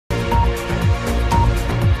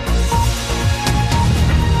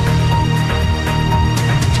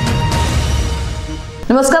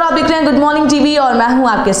नमस्कार, आप देख रहे हैं गुड मॉर्निंग टीवी और मैं हूं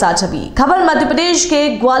आपके साथ छवि। खबर मध्य प्रदेश के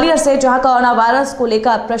ग्वालियर से, जहां कोरोना वायरस को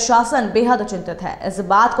लेकर प्रशासन बेहद चिंतित है। इस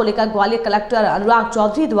बात को लेकर ग्वालियर कलेक्टर अनुराग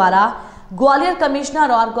चौधरी द्वारा ग्वालियर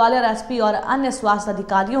कमिश्नर और ग्वालियर एसपी और अन्य स्वास्थ्य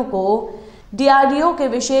अधिकारियों को डीआरडीओ के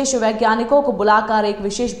विशेष वैज्ञानिकों को बुलाकर एक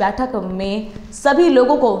विशेष बैठक में सभी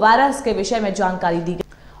लोगों को वायरस के विषय में जानकारी दी गई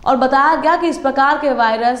और बताया गया कि इस प्रकार के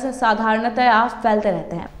वायरस साधारणतया फैलते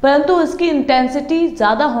रहते हैं, परंतु इसकी इंटेंसिटी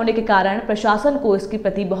ज्यादा होने के कारण प्रशासन को इसके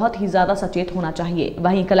प्रति बहुत ही ज्यादा सचेत होना चाहिए।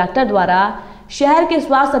 वहीं कलेक्टर द्वारा शहर के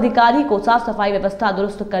स्वास्थ्य अधिकारी को साफ सफाई व्यवस्था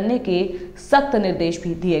दुरुस्त करने के सख्त निर्देश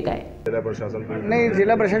भी दिए गए।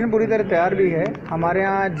 जिला प्रशासन पूरी तरह तैयार भी है। हमारे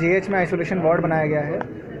यहाँ जीएच में आइसोलेशन वार्ड बनाया गया है,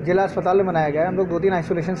 जिला अस्पताल में बनाया गया है। हम लोग 2-3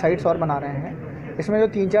 आइसोलेशन साइट्स और बना रहे हैं। इसमें जो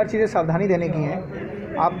 3-4 चीज़ें सावधानी देने की हैं,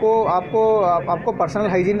 आपको पर्सनल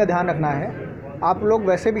हाइजीन का ध्यान रखना है। आप लोग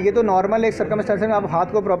वैसे भी, ये तो नॉर्मल एक सर्कमस्टेंस में आप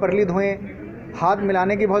हाथ को प्रॉपरली धोएं, हाथ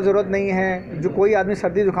मिलाने की बहुत ज़रूरत नहीं है। जो कोई आदमी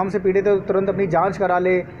सर्दी जुकाम से पीड़ित है तो तुरंत अपनी जांच करा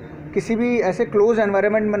ले। किसी भी ऐसे क्लोज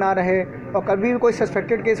एनवायरनमेंट में ना रहे और कभी भी कोई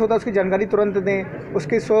सस्पेक्टेड केस होता है उसकी जानकारी तुरंत दें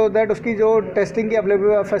उसकी, सो दैट उसकी जो टेस्टिंग की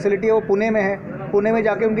अवेलेबल फैसिलिटी है वो पुणे में है। पुणे में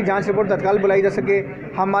जाके उनकी जांच रिपोर्ट तत्काल बुलाई जा सके।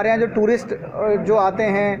 हमारे यहाँ जो टूरिस्ट जो आते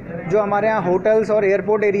हैं, जो हमारे यहाँ होटल्स और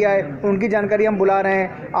एयरपोर्ट एरिया है, उनकी जानकारी हम बुला रहे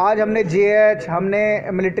हैं। आज हमने जेएच, हमने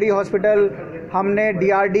मिलिट्री हॉस्पिटल, हमने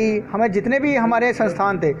डीआरडी, हमें जितने भी हमारे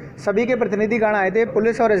संस्थान थे सभी के प्रतिनिधिगण आए थे।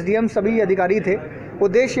 पुलिस और एसडीएम सभी अधिकारी थे।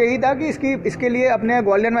 उद्देश्य यही था कि इसके लिए अपने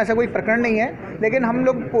ग्वालियर में ऐसा कोई प्रकरण नहीं है, लेकिन हम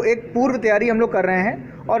लोग एक पूर्व तैयारी हम लोग कर रहे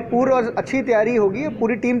हैं और पूर्व और अच्छी तैयारी होगी।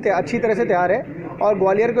 पूरी टीम अच्छी तरह से तैयार है और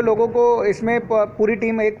ग्वालियर के लोगों को इसमें पूरी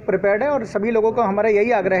टीम एक प्रिपेयर्ड है। और सभी लोगों का हमारा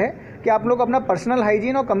यही आग्रह है कि आप लोग अपना पर्सनल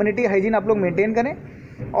हाइजीन और कम्युनिटी हाइजीन आप लोग मेंटेन करें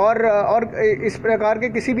और इस प्रकार के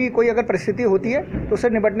किसी भी कोई अगर परिस्थिति होती है तो उससे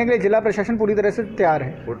निपटने के लिए जिला प्रशासन पूरी तरह से तैयार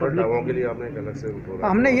है। के लिए आपने अलग से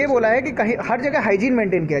हमने ये बोला है कि कहीं हर जगह हाइजीन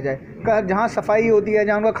मेंटेन किया जाए। जहाँ सफाई होती है,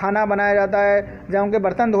 जहाँ उनका खाना बनाया जाता है, जहाँ उनके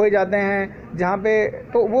बर्तन धोए जाते हैं, जहाँ पे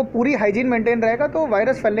तो वो पूरी हाइजीन मेंटेन रहेगा तो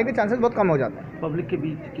वायरस फैलने के चांसेस बहुत कम हो जाते हैं। पब्लिक के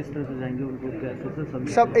बीच किस तरह से जाएंगे उनको,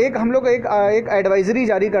 कैसे सब एक हम लोग एक एडवाइजरी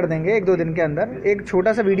जारी कर देंगे 1-2 दिन के अंदर। एक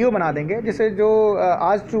छोटा सा वीडियो बना देंगे जिससे जो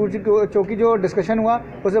आज चौकी जो डिस्कशन हुआ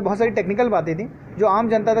उसमें बहुत सारी टेक्निकल बातें थी जो आम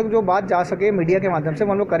जनता तक जो बात जा सके मीडिया के माध्यम से,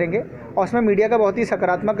 वो हम लोग करेंगे। और उसमें मीडिया का बहुत ही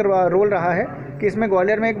सकारात्मक रोल रहा है कि इसमें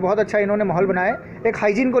ग्वालियर में एक बहुत अच्छा इन्होंने माहौल बनाया है। एक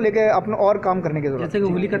हाइजीन को लेकर अपना और काम करने की जरूरत है। जैसे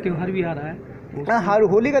कि होली का त्यौहार भी आ रहा है। हाँ,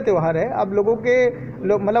 होली का त्यौहार है। अब लोगों के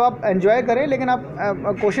मतलब आप एंजॉय करें, लेकिन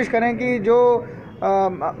आप कोशिश करें कि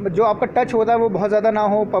जो आपका टच होता है वो बहुत ज़्यादा ना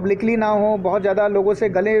हो, पब्लिकली ना हो, बहुत ज़्यादा लोगों से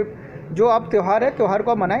गले। जो आप त्यौहार है, त्यौहार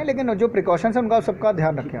को आप मनाएं, लेकिन जो प्रिकॉशंस हैं उनका सबका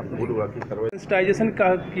ध्यान रखें। आप सेंसिटाइजेशन का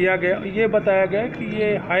किया गया, ये बताया गया कि ये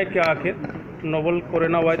है क्या, आखिर नोवल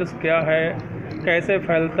कोरोना वायरस क्या है, कैसे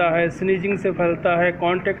फैलता है, स्नीजिंग से फैलता है,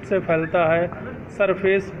 कांटेक्ट से फैलता है,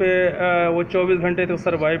 सरफेस पे वो 24 घंटे तो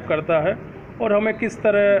सर्वाइव करता है, और हमें किस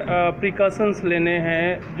तरह प्रिकॉशंस लेने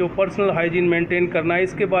हैं, जो पर्सनल हाइजीन मेंटेन करना है,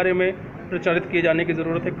 इसके बारे में प्रचारित किए जाने की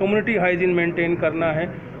ज़रूरत है। कम्युनिटी हाइजीन मेंटेन करना है।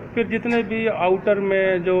 फिर जितने भी आउटर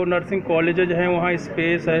में जो नर्सिंग कॉलेजेज हैं वहाँ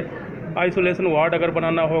स्पेस है, आइसोलेशन वार्ड अगर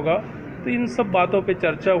बनाना होगा, तो इन सब बातों पे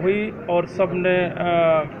चर्चा हुई और सब ने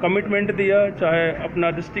कमिटमेंट दिया। चाहे अपना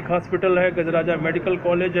डिस्ट्रिक्ट हॉस्पिटल है, गजराजा मेडिकल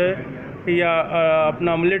कॉलेज है, या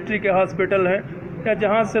अपना मिलिट्री के हॉस्पिटल है, या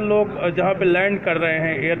जहाँ से लोग जहाँ पे लैंड कर रहे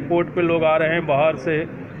हैं, एयरपोर्ट पे लोग आ रहे हैं बाहर से,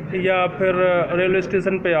 या फिर रेलवे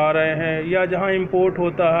स्टेशन पे आ रहे हैं, या जहाँ इंपोर्ट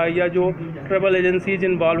होता है, या जो ट्रैवल एजेंसीज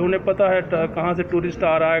इन्वॉल्व, उन्हें पता है कहाँ से टूरिस्ट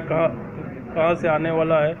आ रहा है, कहाँ से आने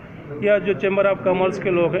वाला है, या जो चैम्बर ऑफ कॉमर्स के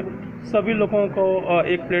लोग हैं, सभी लोगों को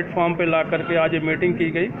एक प्लेटफॉर्म पे ला करके आज ये मीटिंग की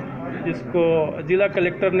गई, जिसको जिला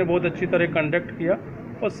कलेक्टर ने बहुत अच्छी तरह कंडक्ट किया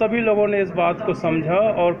और सभी लोगों ने इस बात को समझा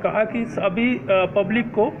और कहा कि अभी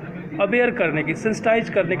पब्लिक को अवेयर करने की, सेंसिटाइज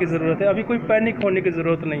करने की ज़रूरत है। अभी कोई पैनिक होने की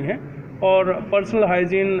ज़रूरत नहीं है और पर्सनल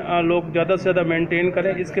हाइजीन लोग ज़्यादा से ज़्यादा मेंटेन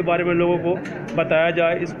करें, इसके बारे में लोगों को बताया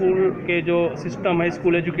जाए। स्कूल के जो सिस्टम है,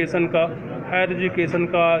 स्कूल एजुकेशन का, हायर एजुकेशन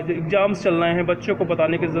का, जो एग्ज़ाम्स चल रहे हैं, बच्चों को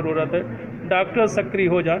बताने की ज़रूरत है। डॉक्टर सक्रिय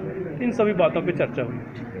हो जाए, इन सभी बातों पर चर्चा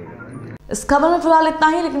हुई। इस खबर में फिलहाल इतना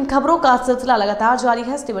ही, लेकिन खबरों का सिलसिला लगातार जारी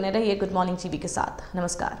है। बने रहिए गुड मॉर्निंग टीवी के साथ।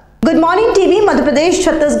 नमस्कार। Good morning TV Madhya Pradesh,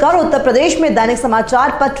 Chhattisgarh, Uttar Pradesh में दैनिक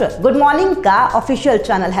समाचार पत्र गुड मॉर्निंग का ऑफिशियल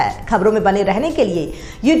चैनल है। खबरों में बने रहने के लिए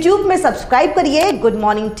YouTube में सब्सक्राइब करिए गुड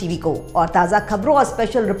मॉर्निंग टीवी को और ताजा खबरों और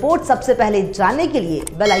स्पेशल रिपोर्ट सबसे पहले जानने के लिए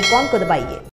बेल आइकॉन को दबाइए।